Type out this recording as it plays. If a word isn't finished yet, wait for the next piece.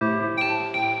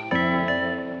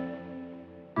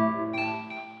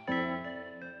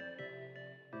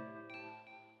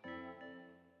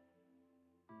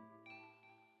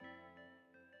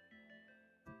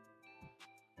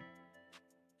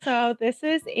So this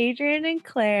is Adrian and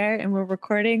Claire, and we're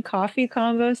recording coffee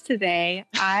combos today.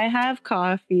 I have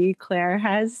coffee, Claire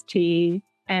has tea,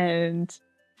 and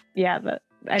yeah, but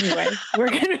anyway, we're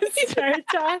gonna start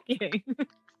talking.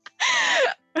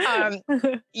 Um,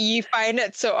 you find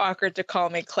it so awkward to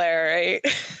call me Claire,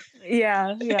 right?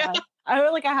 Yeah, yeah. I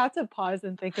have to pause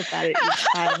and think about it each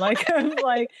time. Like I'm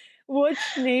like, which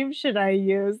name should I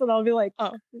use? And I'll be like,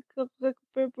 Oh.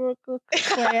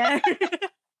 Claire.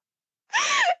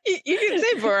 You can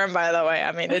say Burn, by the way.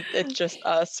 I mean, it's just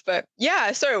us. But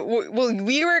yeah, so well,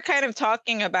 we were kind of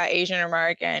talking about Asian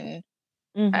American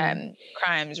Hmm.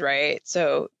 crimes, right?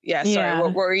 So yeah, sorry. Yeah.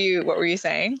 What were you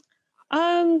saying?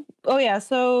 Oh yeah,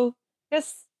 so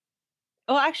yes.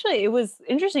 Well, actually, it was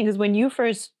interesting because when you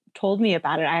first told me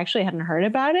about it, I actually hadn't heard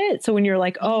about it. So when you're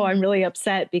like, "Oh, I'm Mm. really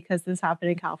upset because this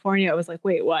happened in California," I was like,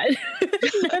 "Wait, what?"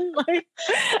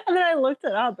 And then I looked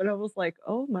it up, and I was like,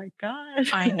 "Oh my gosh."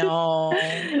 I know.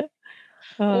 Uh,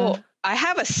 Well, I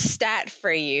have a stat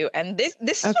for you, and this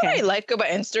is what I okay. like about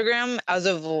Instagram as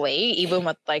of late, even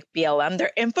with like BLM.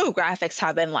 Their infographics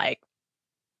have been like,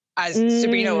 as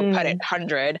Sabrina would put it, Mm.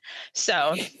 100.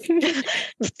 So,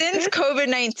 since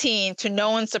COVID-19, to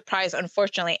no one's surprise,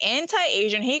 unfortunately,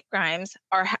 anti-Asian hate crimes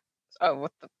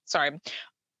sorry,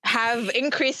 have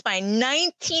increased by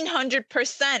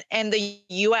 1900% in the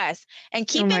US. And Oh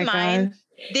keep in my mind, gosh.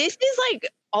 this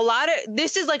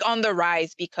is like on the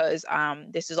rise because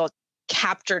this is all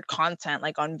captured content,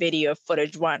 like on video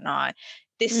footage, whatnot.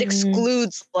 This Mhm.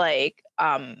 excludes like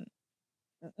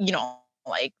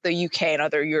like the UK and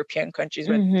other European countries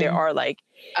where there Mhm. are like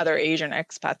other Asian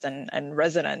expats and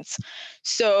residents.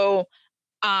 So,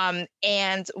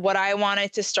 and what I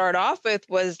wanted to start off with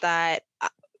was that,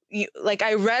 like,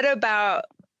 I read about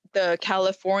the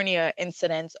California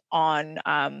incident on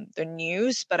the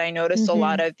news, but I noticed a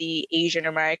lot Mhm. of the Asian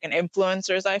American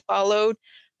influencers I followed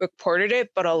reported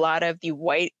it, but a lot of the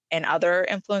white and other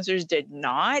influencers did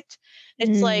not.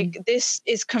 It's Mm. like this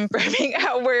is confirming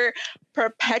how we're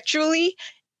perpetually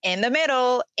in the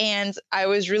middle. And I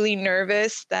was really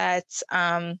nervous that,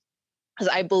 because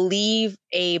I believe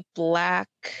a black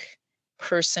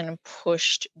person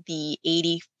pushed the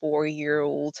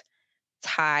 84-year-old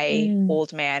Thai Mm.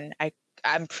 old man.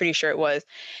 I'm pretty sure it was.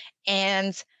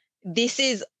 And this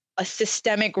is a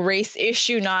systemic race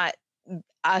issue, not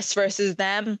us versus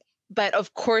them. But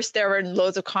of course, there were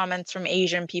loads of comments from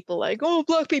Asian people like, "Oh,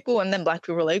 black people," and then black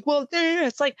people were like, "Well,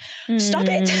 it's like, stop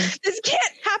it! Mm. This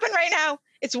can't happen right now.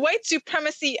 It's white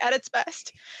supremacy at its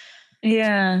best."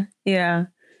 Yeah, yeah.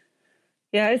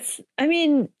 Yeah, I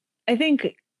mean, I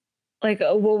think like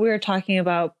what we were talking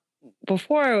about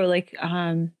before, like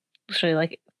actually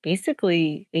like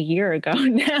basically a year ago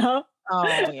now Oh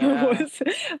yeah. was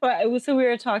but it was so we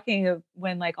were talking of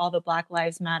when like all the Black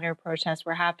Lives Matter protests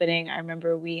were happening. I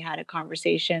remember we had a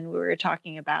conversation. We were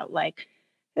talking about like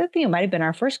I think it might have been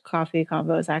our first coffee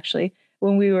combos actually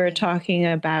when we were Mhm. talking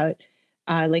about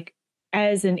like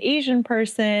as an Asian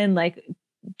person, like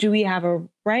do we have a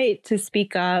right to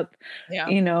speak up? Yeah.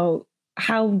 You know,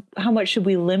 how much should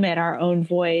we limit our own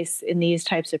voice in these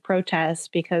types of protests?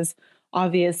 Because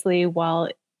obviously, while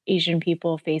Asian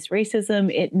people face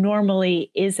racism, it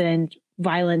normally isn't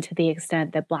violent to the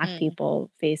extent that Black Mm.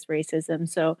 people face racism.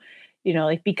 So,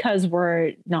 like because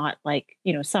we're not like,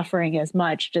 suffering as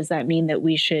much, does that mean that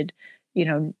we should, you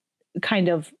know, kind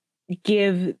of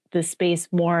give the space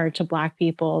more to Black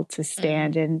people to Mm.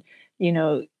 stand and,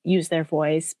 use their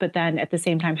voice? But then at the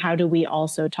same time, how do we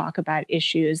also talk about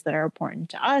issues that are important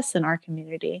to us and our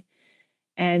community?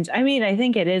 And I mean, I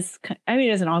think it's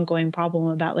an ongoing problem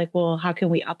about like, well, how can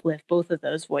we uplift both of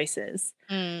those voices,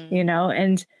 Mm.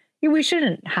 And we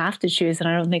shouldn't have to choose. And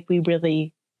I don't think we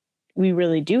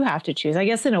really do have to choose. I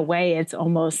guess in a way, it's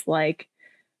almost like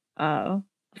a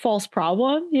false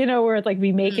problem, where it's like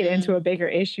we make it into Mm. a bigger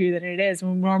issue than it is.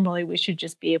 When normally we should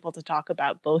just be able to talk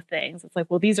about both things. It's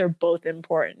like, well, these are both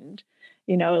important,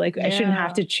 like I shouldn't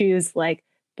have Yeah. to choose like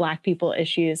Black people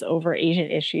issues over Asian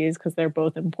issues because they're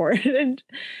both important, and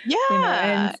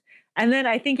Yeah. then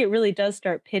I think it really does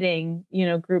start pitting,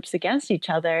 groups against each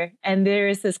other. And there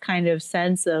is this kind of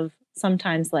sense of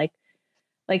sometimes like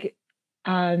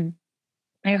um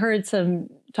I heard some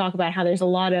talk about how there's a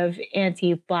lot of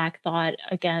anti-Black thought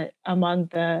again among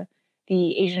the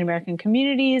Asian American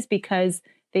communities because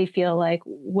they feel like,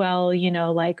 well,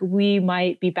 like we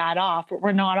might be bad off, but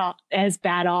we're not as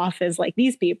bad off as like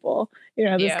these people.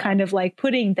 This Yeah. kind of like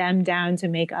putting them down to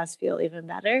make us feel even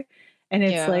better. And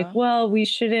it's like, Yeah. well, we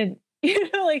shouldn't,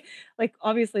 like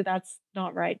obviously that's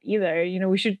not right either.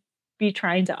 We should be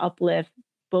trying to uplift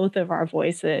both of our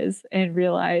voices and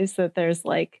realize that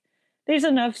there's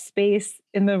enough space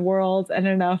in the world and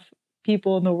enough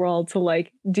people in the world to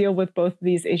like deal with both of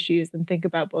these issues and think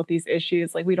about both these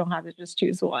issues. Like we don't have to just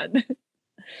choose one.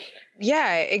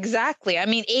 Yeah, exactly. I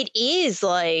mean, it is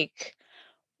like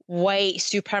white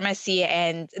supremacy,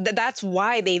 and that's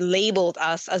why they labeled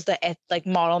us as the like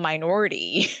model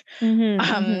minority,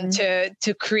 Hmm.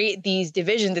 to create these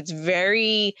divisions. It's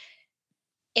very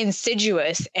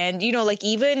insidious. And like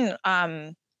even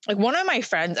like one of my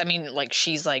friends, I mean, like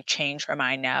she's like changed her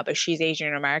mind now, but she's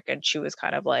Asian American. She was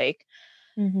kind of like,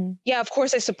 Hmm. yeah, of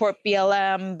course I support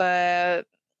BLM, but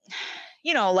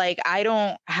like I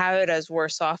don't have it as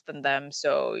worse off than them.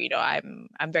 So,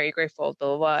 I'm very grateful, blah,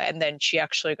 blah, blah. And then she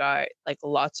actually got like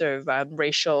lots of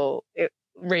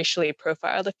racially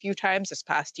profiled a few times this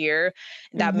past year.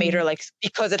 That made her Hmm. like,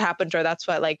 because it happened to her, that's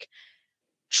what like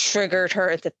triggered her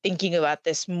into thinking about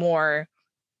this more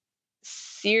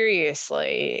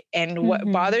seriously. And what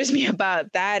Hmm. bothers me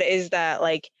about that is that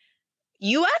like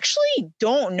you actually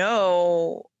don't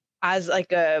know, as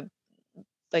like a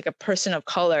person of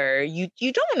color, you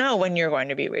don't know when you're going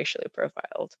to be racially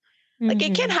profiled. Like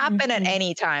it can Hmm. happen at Hmm.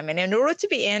 any time. And in order to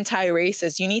be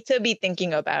anti-racist, you need to be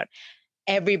thinking about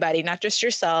everybody, not just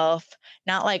yourself,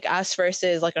 not like us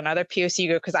versus like another POC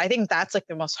group. Cause I think that's like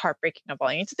the most heartbreaking of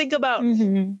all. You need to think about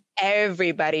Hmm.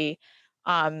 everybody.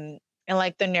 And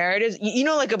like the narratives,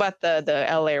 like about the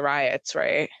LA riots,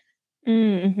 right?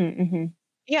 Hmm. Hmm.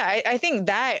 Yeah, I think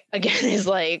that again is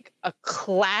like a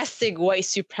classic white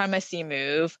supremacy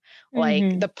move. Like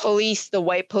Hmm. the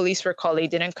white police were called, they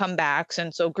didn't come back.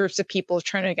 And so groups of people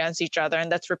turn against each other,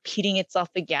 and that's repeating itself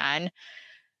again.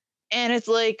 And it's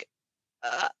like,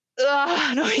 uh,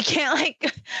 no, you can't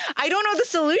like, I don't know what the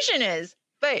solution is.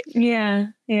 But Yeah.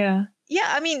 Yeah. yeah,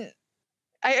 I mean,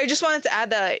 I just wanted to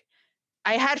add that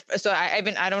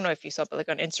I don't know if you saw, but like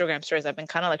on Instagram stories, I've been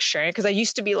kind of like sharing because I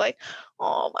used to be like,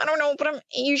 oh, I don't know, but I'm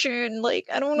Asian. Like,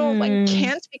 I don't know if I Mm.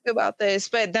 can speak about this.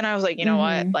 But then I was like, you know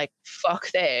what? Mhm. Like,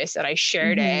 fuck this. And I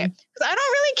shared it Mhm. because I don't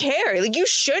really care. Like, you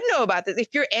should know about this. If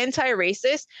you're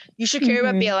anti-racist, you should care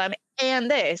about Mhm. BLM and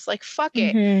this. Like, fuck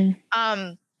it. Mhm.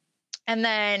 Um, and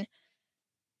then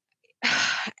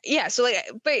yeah, so like,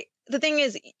 but the thing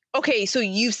is, okay, so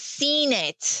you've seen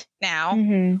it now.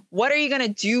 Mhm. What are you going to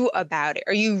do about it?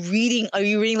 Are you reading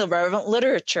the relevant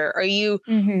literature? Are you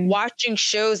Mhm. watching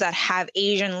shows that have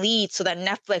Asian leads so that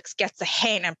Netflix gets a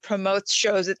hint and promotes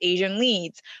shows with Asian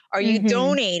leads? Are you Mhm.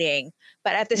 donating?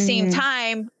 But at the same Mhm.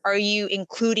 time, are you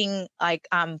including like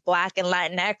Black and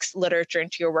Latinx literature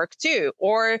into your work too?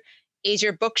 Or is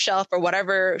your bookshelf or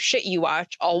whatever shit you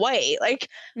watch all white? Like,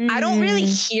 I don't really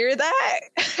Mhm. hear that,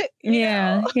 you know?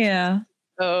 Yeah, yeah.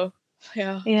 So,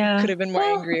 yeah, could Yeah. have been more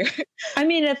Well, angrier. I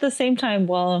mean, at the same time,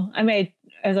 well, I mean,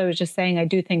 as I was just saying, I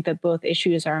do think that both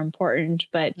issues are important,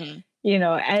 but Mhm.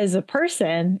 as a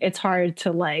person, it's hard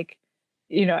to like,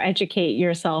 educate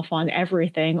yourself on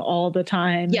everything all the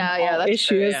time and Yeah, yeah, all that's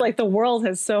true, issues. yeah. Like the world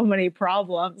has so many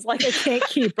problems, like I can't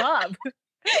keep up.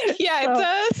 Yeah, it so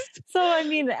does. I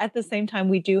mean, at the same time,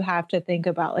 we do have to think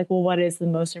about like, well, what is the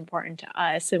most important to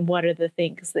us and what are the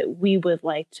things that we would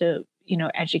like to,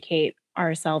 educate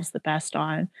ourselves the best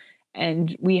on.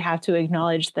 And we have to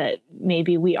acknowledge that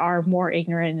maybe we are more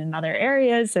ignorant in other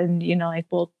areas and, like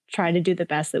we'll try to do the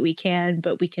best that we can,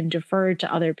 but we can defer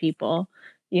to other people,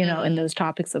 in Mhm, those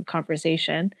topics of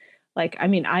conversation. Like, I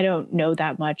mean, I don't know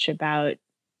that much about,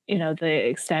 the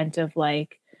extent of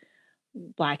like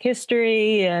Black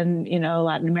history and,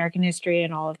 Latin American history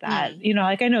and all of that. mhm,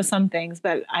 Like I know some things,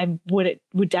 but I would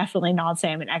definitely not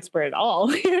say I'm an expert at all,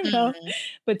 mhm,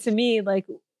 But to me, like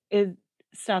it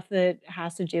stuff that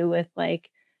has to do with like,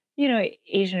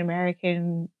 Asian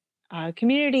American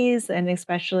communities and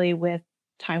especially with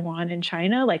Taiwan and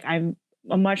China, like I'm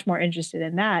much more interested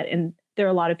in that. And there are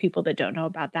a lot of people that don't know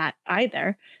about that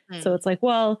either. So mhm, it's like,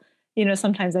 well,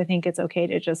 sometimes I think it's okay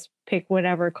to just pick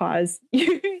whatever cause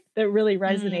that really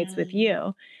resonates with mhm.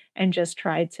 you and just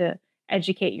try to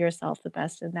educate yourself the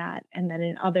best in that. And then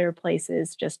in other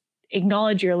places, just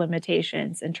acknowledge your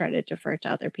limitations and try to defer to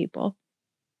other people.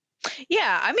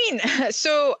 Yeah, I mean,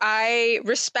 so I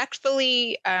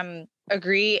respectfully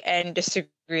agree and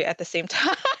disagree at the same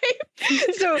time.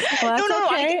 So Well, no, that's no, no,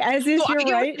 okay, as no, is I your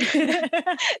get what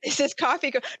right. this is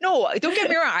coffee. No, don't get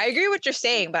me wrong. I agree what you're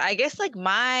saying, but I guess like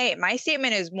my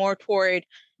statement is more toward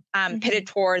pitted Mhm.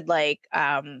 toward like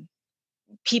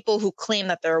people who claim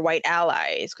that they're white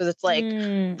allies, because it's like,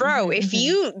 Mm, bro, mhm, if mhm.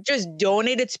 you just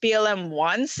donated to BLM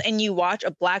once and you watch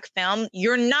a black film,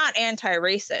 you're not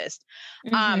anti-racist.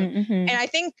 um Mhm, and mhm. I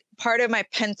think part of my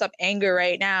pent up anger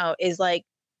right now is like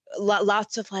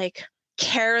lots of like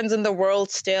Karens in the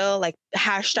world still like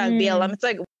hashtag BLM. Mm, It's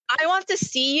like, I want to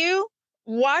see you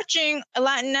watching a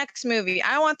Latinx movie.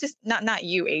 I want to not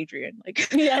you, Adrian.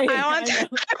 Like Yeah, I yeah, want I to,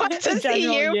 know. I want to In see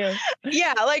general, you. you.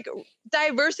 Yeah, like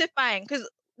diversifying because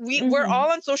we're Hmm.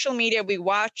 all on social media. We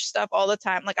watch stuff all the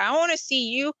time. Like I want to see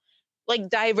you like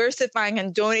diversifying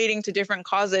and donating to different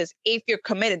causes if you're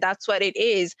committed. That's what it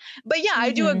is. But yeah,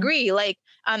 I do Hmm. agree. Like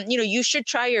you should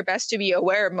try your best to be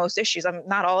aware of most issues.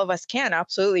 Not all of us can,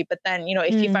 absolutely. But then,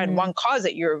 if you find Hmm. one cause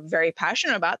that you're very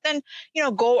passionate about, then,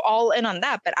 go all in on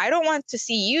that. But I don't want to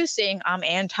see you saying I'm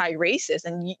anti-racist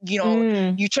and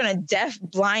Mm. you turn a deaf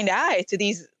blind eye to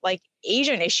these like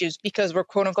Asian issues because we're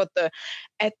quote unquote the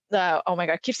oh my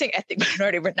god, I keep saying ethnic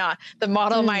minority, we're not the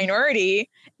model Mm. minority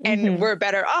and Hmm. we're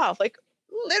better off. Like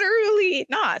literally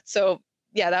not. So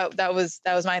yeah, that was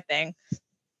my thing.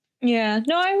 Yeah,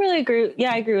 no, I really agree.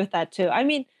 Yeah, I agree with that too. I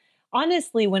mean,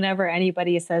 honestly, whenever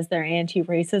anybody says they're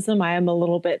anti-racism, I am a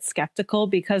little bit skeptical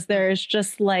because Mm, there's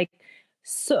just like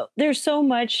there's so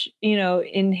much,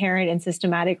 inherent and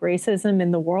systematic racism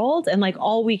in the world. And like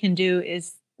all we can do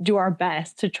is do our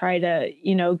best to try to,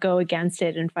 go against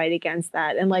it and fight against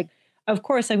that. And like, of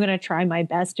course, I'm going to try my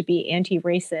best to be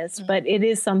anti-racist, mm, but it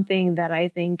is something that I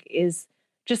think is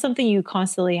just something you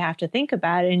constantly have to think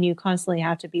about and you constantly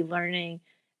have to be learning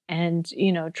and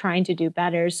trying to do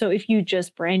better. So if you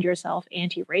just brand yourself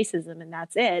anti-racism and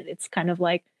that's it, it's kind of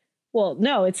like, well,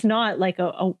 no, it's not like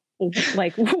a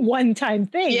like one time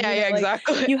thing, yeah, yeah, like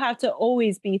exactly. you have to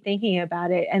always be thinking about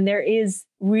it, and there is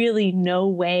really no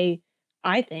way,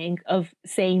 I think, of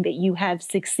saying that you have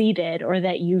succeeded or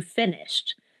that you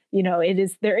finished.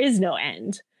 There is no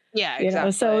end. Yeah,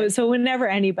 So whenever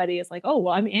anybody is like, oh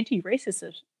well, I'm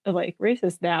anti-racist, like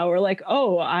racist now, or like,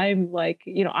 oh, I'm like,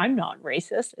 I'm not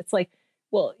racist, it's like,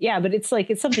 well, yeah, but it's like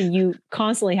it's something you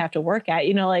constantly have to work at,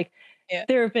 like yeah.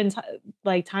 there have been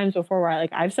like times before where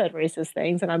like I've said racist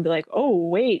things and I'd be like, oh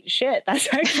wait, shit,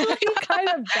 that's actually kind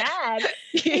of bad.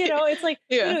 It's like,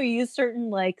 Yeah. you use certain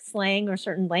like slang or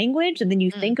certain language and then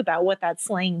you Mm. think about what that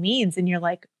slang means and you're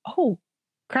like, oh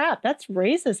crap, that's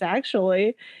racist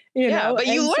actually, Yeah, but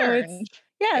and you so learn.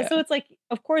 yeah, Yeah. so it's like,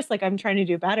 of course, like I'm trying to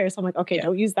do better. So I'm like, okay, Yeah.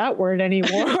 don't use that word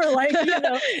anymore. Or like,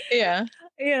 Yeah.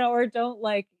 or don't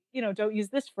like, don't use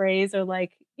this phrase or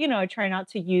like, try not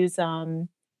to use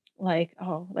like,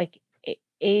 oh, like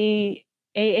a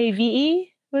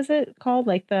AAVE, was it called?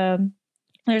 Like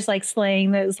there's like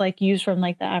slang that is like used from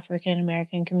like the African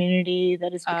American community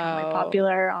that has become like Oh,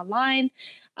 popular online.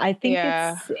 I think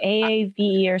yeah. it's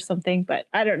AAVE or something, but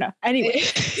I don't know. Anyway,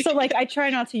 so like I try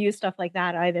not to use stuff like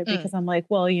that either Mm, because I'm like,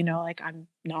 well, like I'm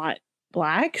not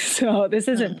black, so this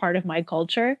isn't mm, part of my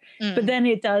culture. But mm. then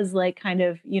it does like kind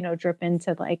of, drip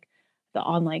into like the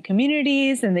online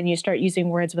communities and then you start using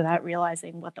words without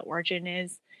realizing what the origin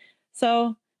is.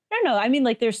 So I don't know. I mean,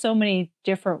 like, there's so many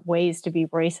different ways to be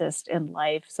racist in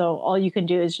life. So all you can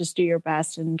do is just do your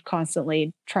best and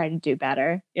constantly try to do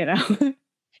better.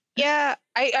 Yeah,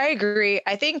 I agree.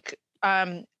 I think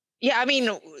yeah, I mean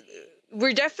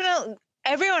we're definitely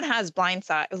everyone has blind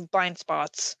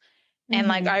spots. And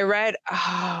like Hmm. I read,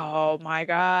 oh my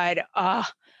God.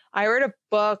 I read a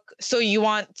book. So you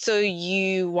want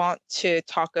to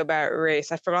talk about race.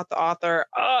 I forgot the author.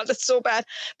 Oh, that's so bad.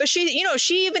 But she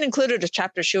even included a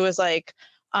chapter. She was like,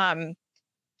 um,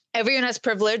 everyone has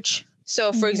privilege.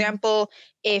 So for Hmm. example,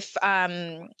 if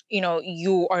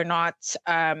you are not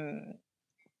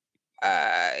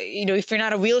if you're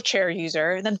not a wheelchair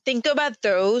user, then think about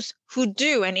those who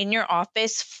do, and in your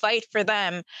office, fight for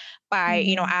them by,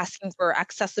 Hmm. asking for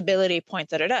accessibility points.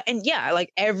 Da, da, da. And yeah,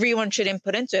 like everyone should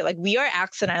input into it. Like we are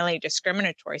accidentally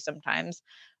discriminatory sometimes.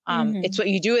 It's Hmm. what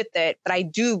you do with it. But I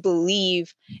do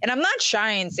believe, and I'm not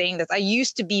shy in saying this. I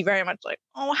used to be very much like,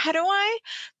 oh, how do I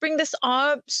bring this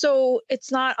up so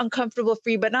it's not uncomfortable for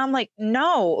you? But now I'm like,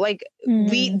 no, like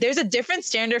Hmm. there's a different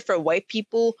standard for white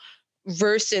people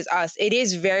versus us. It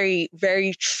is very,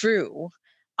 very true.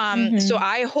 So Hmm.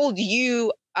 I hold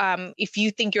you, if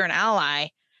you think you're an ally,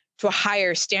 to a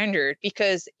higher standard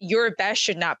because your best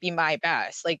should not be my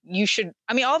best. Like you should,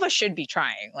 I mean, all of us should be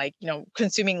trying, like,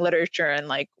 consuming literature and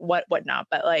like whatnot.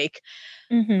 But like,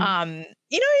 Hmm.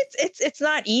 it's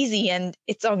not easy and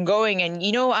it's ongoing.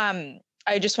 And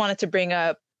I just wanted to bring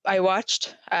up. I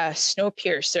watched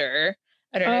Snowpiercer.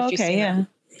 I don't know Oh, if you've okay, seen that. yeah.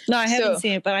 No, I haven't So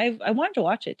seen it, but I wanted to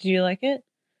watch it. Did you like it?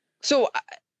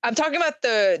 I'm talking about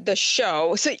the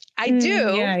show. So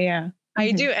Yeah, yeah.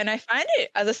 I Hmm. do, and I find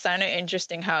it as a sign of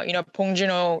interesting how Bong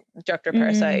Joon-ho, director Hmm.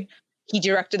 Parasite, he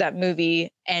directed that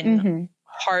movie, and Hmm.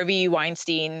 Harvey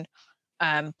Weinstein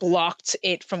blocked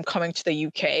it from coming to the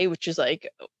UK, which is like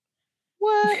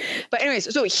what? But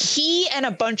anyways, so he and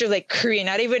a bunch of like Korean,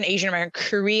 not even Asian American,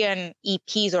 Korean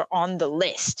EPs are on the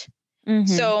list. Hmm.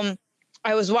 So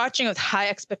I was watching with high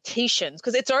expectations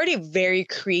because it's already a very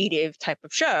creative type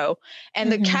of show,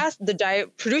 and the Mhm. cast,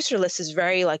 producer list is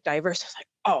very like diverse. I was like,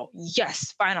 oh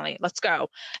yes, finally, let's go.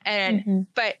 And Mhm.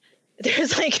 but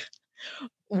there's like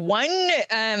one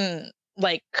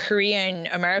like Korean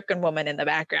American woman in the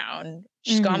background.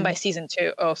 She's gone by Mhm. season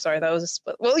 2. Oh, sorry, that was a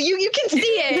split. Well, you can see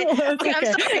it. It's Okay, I'm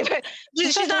okay. sorry, but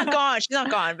she's not gone. She's not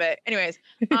gone. But anyways,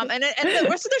 and the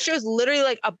rest of the show is literally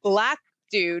like a black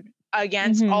dude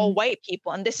against all Mhm. white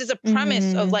people, and this is a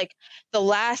premise of Mhm. like the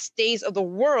last days of the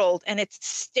world, and it's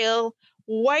still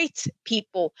white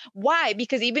people. Why?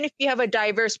 Because even if you have a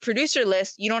diverse producer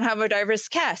list, you don't have a diverse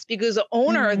cast because the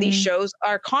owner of these Mhm. shows,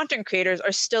 our content creators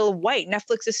are still white.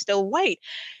 Netflix is still white.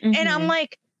 And I'm Mhm.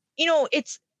 like,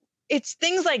 it's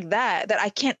things like that that I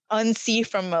can't unsee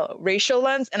from a racial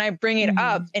lens, and I bring it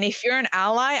up. Mhm. And if you're an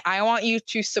ally, I want you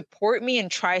to support me and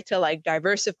try to like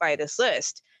diversify this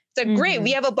list. It's like, great,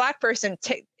 we Mhm. have a black person.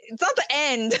 It's not the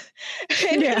end.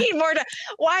 And we Yeah. need more to.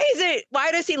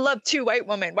 Why does he love 2 white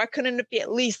women? Why couldn't it be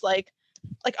at least like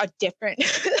a different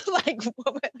like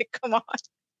woman? Like, come on.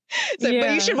 So,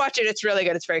 but you should Yeah. watch it. It's really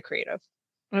good. It's very creative.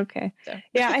 Okay. So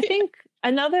Yeah, I think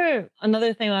another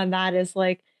thing on that is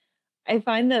like I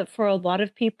find that for a lot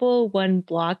of people, one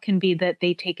block can be that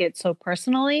they take it so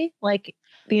personally. Like,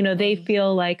 they mm,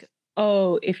 feel like,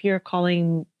 oh, if you're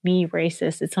calling me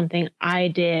racist, it's something I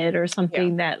did or yeah,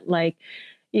 something that like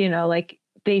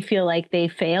they feel like they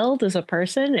failed as a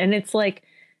person. And it's like,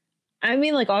 I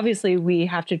mean, like, obviously we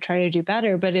have to try to do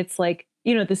better, but it's like,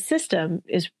 the system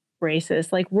is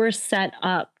racist. Like, we're set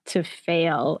up to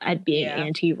fail at being yeah,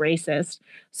 anti-racist.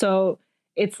 So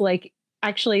it's like,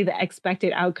 actually, the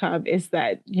expected outcome is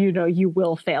that, you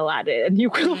will fail at it and you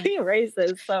will hmm be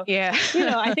racist. So, yeah,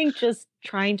 I think just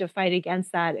trying to fight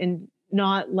against that and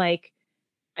not like,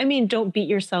 I mean, don't beat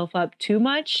yourself up too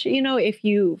much, if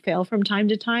you fail from time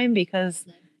to time, because,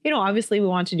 obviously we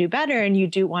want to do better and you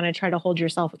do want to try to hold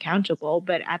yourself accountable.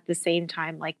 But at the same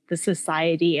time, like the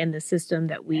society and the system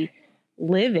that we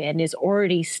live in is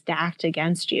already stacked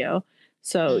against you.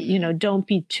 So, mm, don't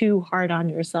be too hard on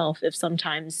yourself if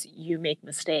sometimes you make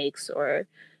mistakes or,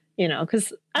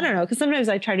 because I don't know, because sometimes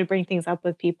I try to bring things up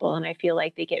with people and I feel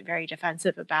like they get very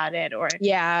defensive about it or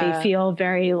they yeah, feel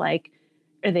very like,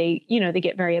 or they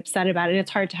get very upset about it.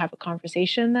 It's hard to have a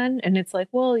conversation then. And it's like,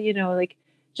 well, like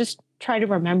just try to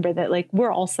remember that like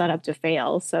we're all set up to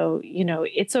fail. So,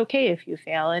 it's okay if you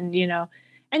fail and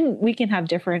we can have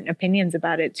different opinions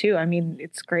about it too. I mean,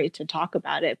 it's great to talk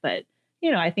about it, but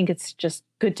I think it's just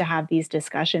good to have these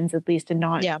discussions at least and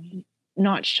yeah.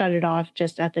 not shut it off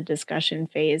just at the discussion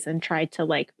phase and try to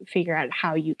like figure out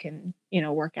how you can,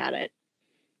 work at it.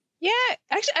 Yeah,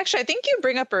 actually, I think you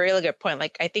bring up a really good point.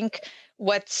 Like, I think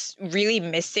what's really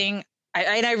missing,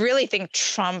 and I really think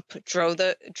Trump drove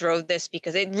this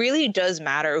because it really does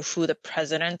matter who the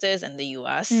president is in the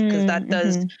U.S. because that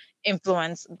does Mm-hmm.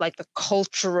 influence like the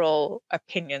cultural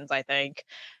opinions. I think.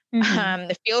 Mm-hmm.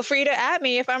 Feel free to at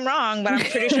me if I'm wrong, but I'm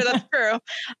pretty sure that's true.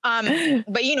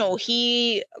 But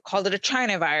he called it a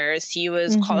China virus. He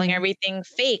was calling Mm-hmm. everything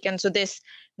fake, and so this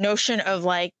notion of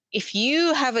like, if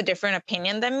you have a different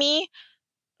opinion than me,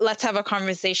 let's have a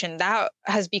conversation. That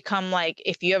has become like,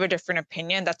 if you have a different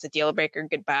opinion, that's a deal breaker.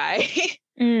 Goodbye.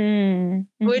 Mm,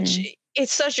 Which mhm,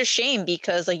 it's such a shame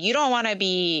because like you don't want to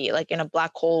be like in a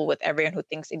black hole with everyone who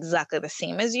thinks exactly the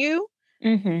same as you.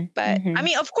 mhm, But I mhm.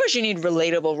 mean, of course, you need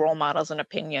relatable role models and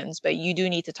opinions, but you do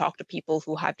need to talk to people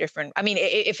who have different. I mean,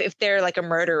 if they're like a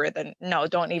murderer, then no,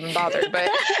 don't even bother.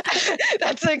 But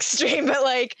that's extreme. But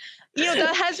like,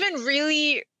 that has been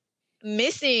really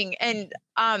missing. And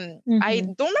I Mhm,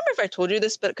 don't remember if I told you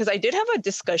this, but because I did have a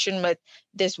discussion with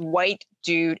this white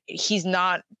dude. He's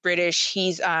not British.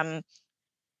 He's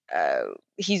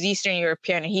Eastern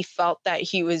European, and he felt that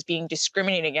he was being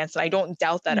discriminated against. And I don't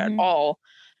doubt that at mhm, all,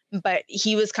 but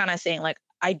he was kind of saying like,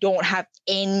 I don't have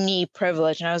any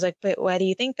privilege. And I was like, but why do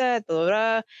you think that? Blah, blah,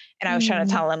 blah. And I was trying to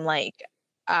mhm, tell him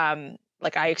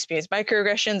like I experienced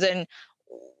microaggressions, and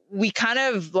we kind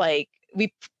of like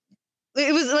we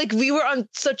it was like we were on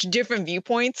such different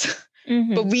viewpoints,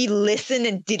 but mhm, we listened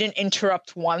and didn't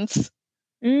interrupt once,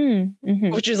 mhm.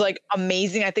 which is like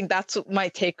amazing. I think that's what my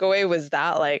takeaway was,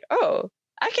 that like, oh,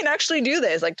 I can actually do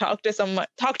this. Like talk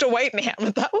to white man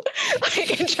without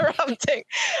like interrupting.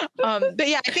 But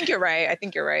yeah, I think you're right. I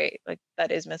think you're right. Like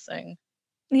that is missing.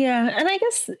 Yeah, and I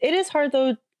guess it is hard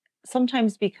though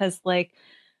sometimes because like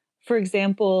for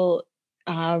example,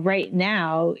 right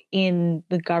now in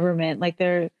the government, like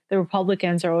the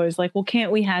Republicans are always like, well,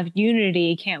 can't we have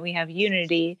unity? Can't we have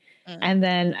unity? Mm, And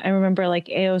then I remember like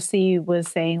AOC was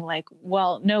saying like,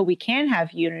 well, no, we can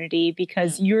have unity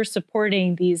because mm, you're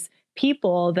supporting these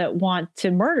people that want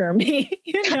to murder me,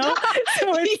 you know?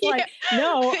 So it's Yeah. like,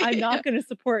 no, I'm Yeah. not going to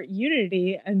support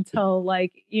unity until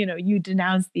like, you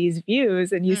denounce these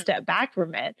views and you Mm, step back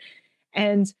from it.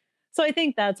 And so I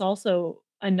think that's also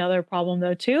another problem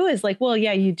though too is like, well,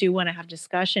 yeah, you do want to have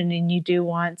discussion and you do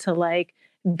want to like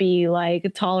be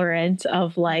like tolerant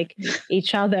of like mm.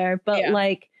 each other, but Yeah.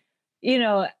 like, you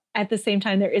know, at the same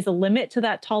time there is a limit to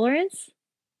that tolerance,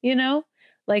 you know?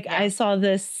 Like Yeah. I saw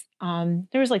this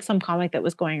there was like some comic that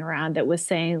was going around that was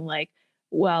saying like,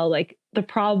 well, like the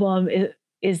problem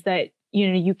is that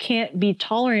you can't be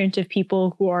tolerant of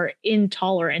people who are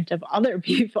intolerant of other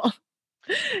people.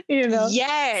 you know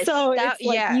Yes. so That it's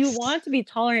like you yes. want to be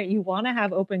tolerant, you want to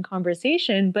have open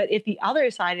conversation, but if the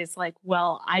other side is like,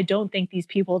 well, I don't think these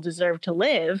people deserve to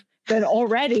live, then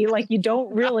already like you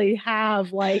don't really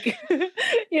have like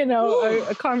Whew.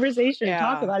 a conversation to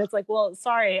talk Yeah. about. It's like, well,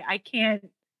 sorry, I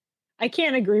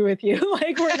can't agree with you.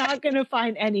 Like we're not going to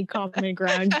find any common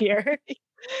ground here.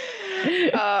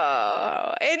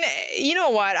 Oh, and you know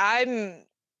what?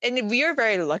 And we are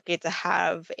very lucky to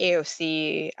have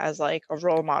AOC as like a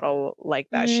role model like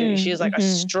that. She's like a Mhm.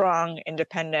 strong,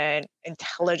 independent,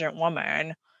 intelligent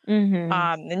woman.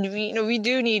 Mhm. And we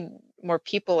do need more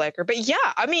people like her. But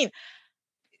yeah, I mean,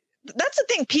 that's the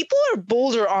thing. People are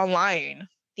bolder online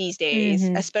these days,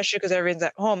 Mhm. especially because everyone's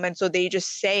at home, and so they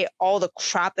just say all the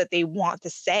crap that they want to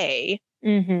say,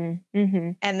 Mhm.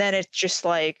 Mhm. and then it's just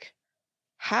like,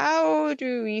 how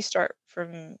do we start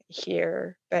from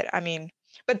here? But I mean,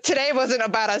 but today wasn't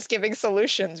about us giving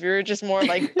solutions. We were just more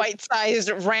like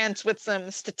bite-sized rants with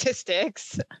some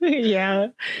statistics. Yeah.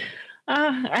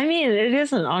 I mean, it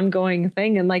is an ongoing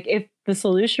thing, and like if the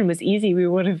solution was easy, we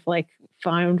would have like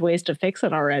found ways to fix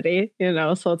it already.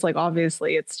 So it's like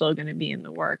obviously it's still going to be in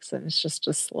the works, and it's just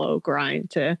a slow grind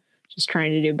to just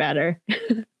trying to do better.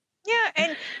 Yeah,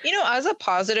 and as a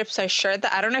positive, so I shared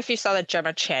that. I don't know if you saw the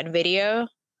Gemma Chan video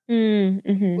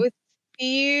Mm-hmm. with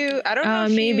you. I don't know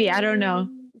if Maybe I don't know.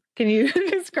 you. Can you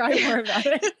describe more about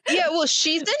it? Yeah, well,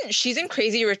 she's in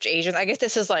Crazy Rich Asians. I guess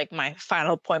this is like my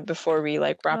final point before we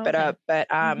like wrap Oh, it okay. up. But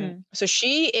Mm-hmm. so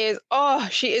she is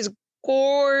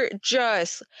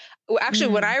gorgeous. Well,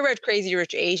 actually, when Mm. I read Crazy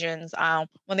Rich Asians,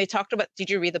 when they talked about, did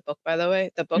you read the book, by the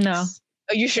way? The No, books?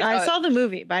 Oh, you should. I saw the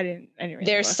movie, but I didn't read the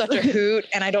They're books. such a hoot,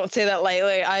 and I don't say that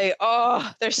lightly.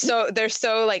 They're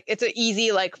so like, it's an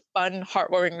easy, like, fun,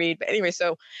 heartwarming read. But anyway,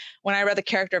 so when I read the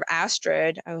character of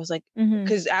Astrid, I was like, Mm-hmm.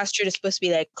 because Astrid is supposed to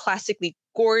be like classically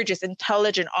gorgeous,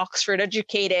 intelligent, Oxford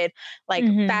educated, like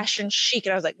Mm-hmm. fashion chic,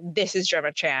 and I was like, this is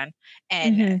Gemma Chan.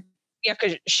 And Mm-hmm. yeah,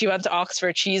 because she went to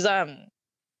Oxford. She's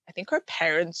I think her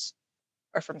parents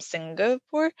are from Singapore,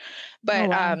 Oh but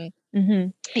wow. Mm-hmm.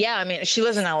 yeah, I mean, she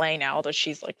lives in LA now, although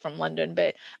she's like from London,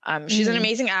 but she's an Mm-hmm.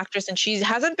 amazing actress, and she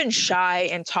hasn't been shy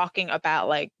in talking about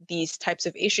like these types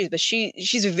of issues. But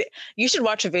you should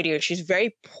watch a video. She's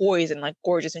very poised and like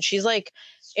gorgeous, and she's like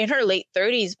in her late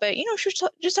 30s, but she's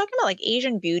just talking about like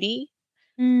Asian beauty.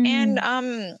 And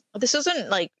Mm. this doesn't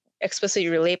like explicitly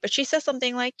relate, but she says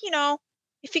something like,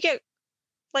 if you get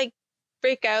like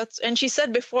breakouts, and she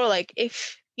said before, like,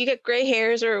 if you get gray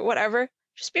hairs or whatever,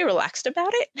 just be relaxed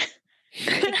about it.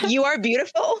 Like, you are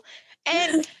beautiful.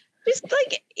 And just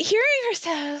like hearing her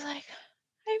say, I was like,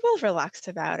 I will relax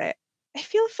about it. I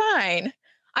feel fine.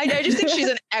 I just think she's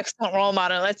an excellent role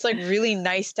model. It's like really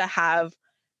nice to have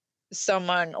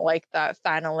someone like that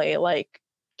finally like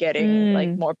getting like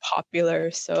Mm. more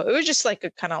popular. So it was just like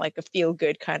a kind of like a feel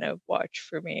good kind of watch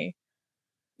for me.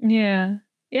 Yeah.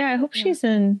 Yeah, I hope Yeah. she's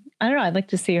in. I don't know, I'd like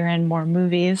to see her in more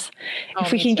movies. Oh,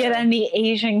 If we me can get too. any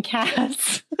Asian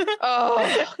cast.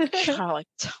 Oh, God, like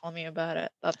tell me about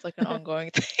it. That's like an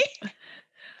ongoing thing.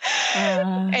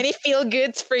 Uh, Any feel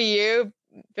goods for you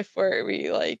before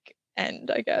we like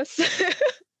end, I guess.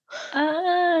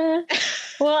 uh,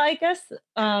 well, I guess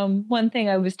one thing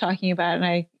I was talking about and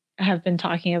I have been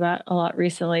talking about a lot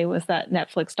recently was that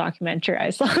Netflix documentary I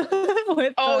saw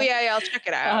with Oh yeah, yeah, I'll check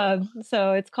it out.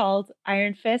 so it's called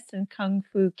Iron Fist and Kung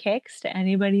Fu Kicks to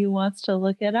anybody who wants to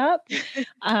look it up.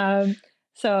 Um,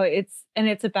 so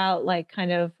it's about like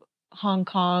kind of Hong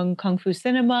Kong kung fu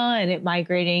cinema and it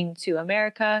migrating to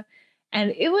America.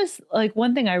 And it was like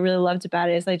one thing I really loved about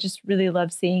it is I just really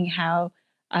loved seeing how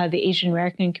the Asian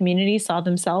American community saw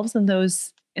themselves in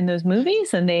those Mm,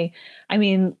 movies. And I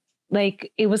mean,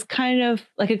 like it was kind of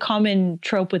like a common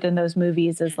trope within those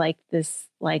movies is mm, like this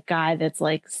like guy that's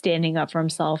like standing up for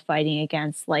himself, fighting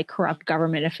against like mm. corrupt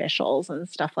government officials and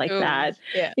stuff like Ooh, that.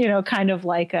 yeah. Kind of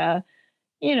like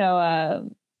you know,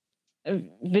 a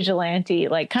vigilante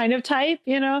like kind of type.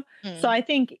 So Mm, I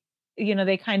think,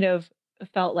 they kind of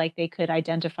felt like they could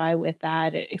identify with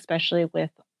that, especially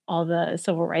with all the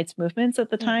civil rights movements at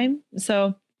the Mm, time.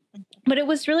 So, but it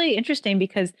was really interesting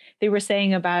because they were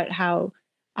saying about how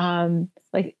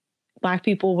like black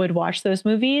people would watch those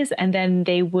movies and then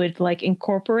they would like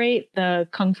incorporate the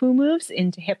kung fu moves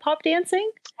into hip hop dancing.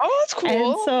 oh, that's And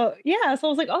cool. so, yeah, so I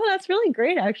was like, "Oh, that's really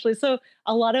great, actually." So,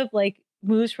 a lot of, like,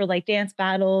 moves for, like, dance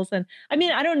battles, and I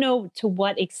mean, I don't know to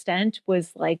what extent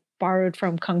was, like, borrowed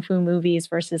from kung fu movies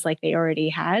versus, like, they already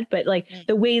had, but, like, Mm,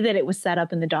 the way that it was set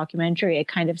up in the documentary, it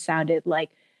kind of sounded like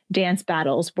dance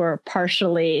battles were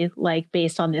partially, like,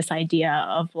 based on this idea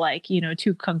of, like,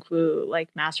 2 kung fu, like,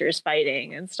 masters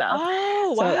fighting and stuff.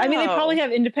 oh, So, I mean, they probably wow.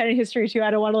 have independent history too, I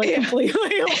don't wanna, like, Yeah. completely,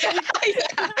 like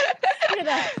Yeah. you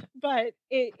know, but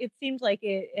it seemed like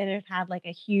it had had like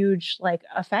a huge like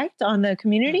effect on the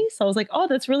community. Mm, So I was like, oh,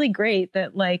 that's really great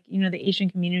that like, the Asian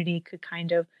community could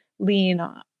kind of lean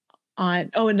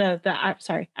oh, no,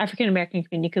 sorry, African American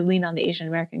community could lean on the Asian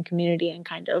American community and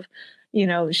kind of,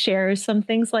 share some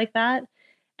things like that.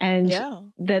 And yeah.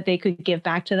 that they could give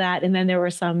back to that. And then there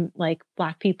were some like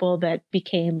black people that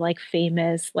became like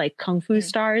famous like kung fu Mm,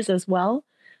 stars as well.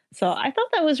 So I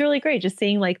thought that was really great, just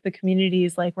seeing like the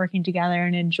communities like working together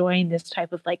and enjoying this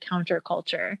type of like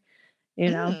counterculture, you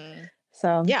know. mm.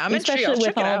 So Yeah, I'm intrigued. especially I'll with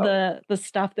check it all out. the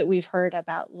stuff that we've heard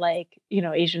about like,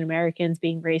 Asian Americans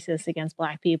being racist against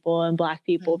black people and black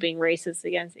people Mm. being racist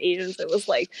against Asians, it was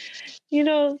like,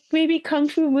 maybe kung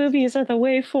fu movies are the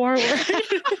way forward.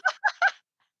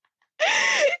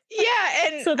 Yeah,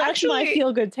 and So that's my actually,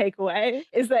 feel good takeaway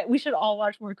is that we should all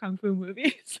watch more kung fu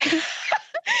movies.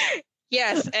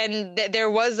 yes, and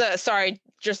there was a sorry,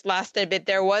 just last bit.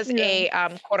 There was Yeah.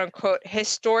 a quote unquote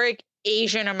historic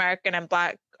Asian American and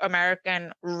Black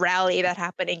American rally that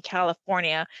happened in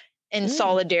California in Mm.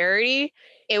 solidarity.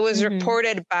 It was Mhm.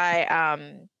 reported by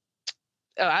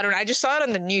oh, I don't know. I just saw it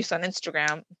on the news on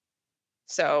Instagram.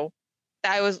 So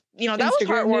that was, that was Instagram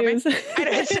heartwarming. news. I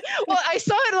know well, I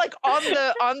saw it like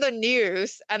on the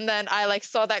news, and then I like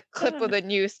saw that clip of the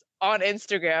news on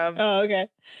Instagram. Oh, okay.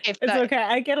 If It's that okay.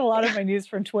 I get a lot of my news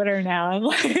from Twitter now. I'm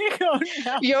like, "Oh,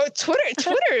 no."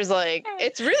 Twitter is like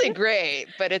it's really great,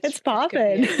 but It's it's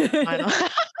poppin'. confusing. I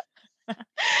know.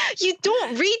 You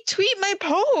don't retweet my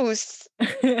posts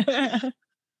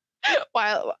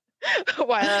while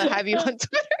while I have you on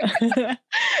Twitter.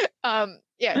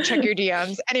 Yeah, check your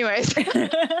DMs. Anyways,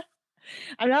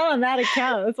 I'm not on that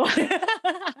account, that's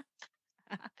why.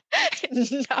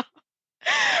 no.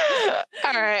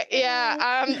 All right, yeah.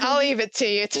 I'll leave it to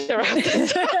you to wrap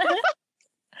this up.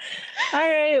 All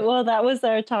right. Well, that was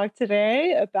our talk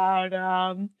today about,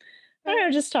 I don't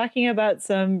know, just talking about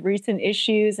some recent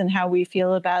issues and how we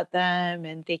feel about them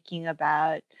and thinking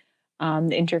about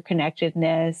the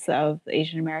interconnectedness of the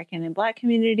Asian American and Black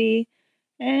community.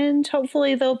 And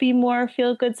hopefully, there'll be more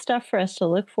feel good stuff for us to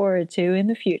look forward to in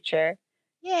the future.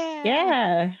 Yeah.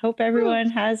 Yeah. Hope Woo. everyone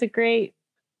has a great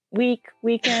week,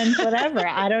 weekend, whatever.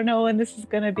 I don't know when this is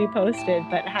going to be posted,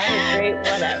 but have a great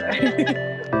whatever.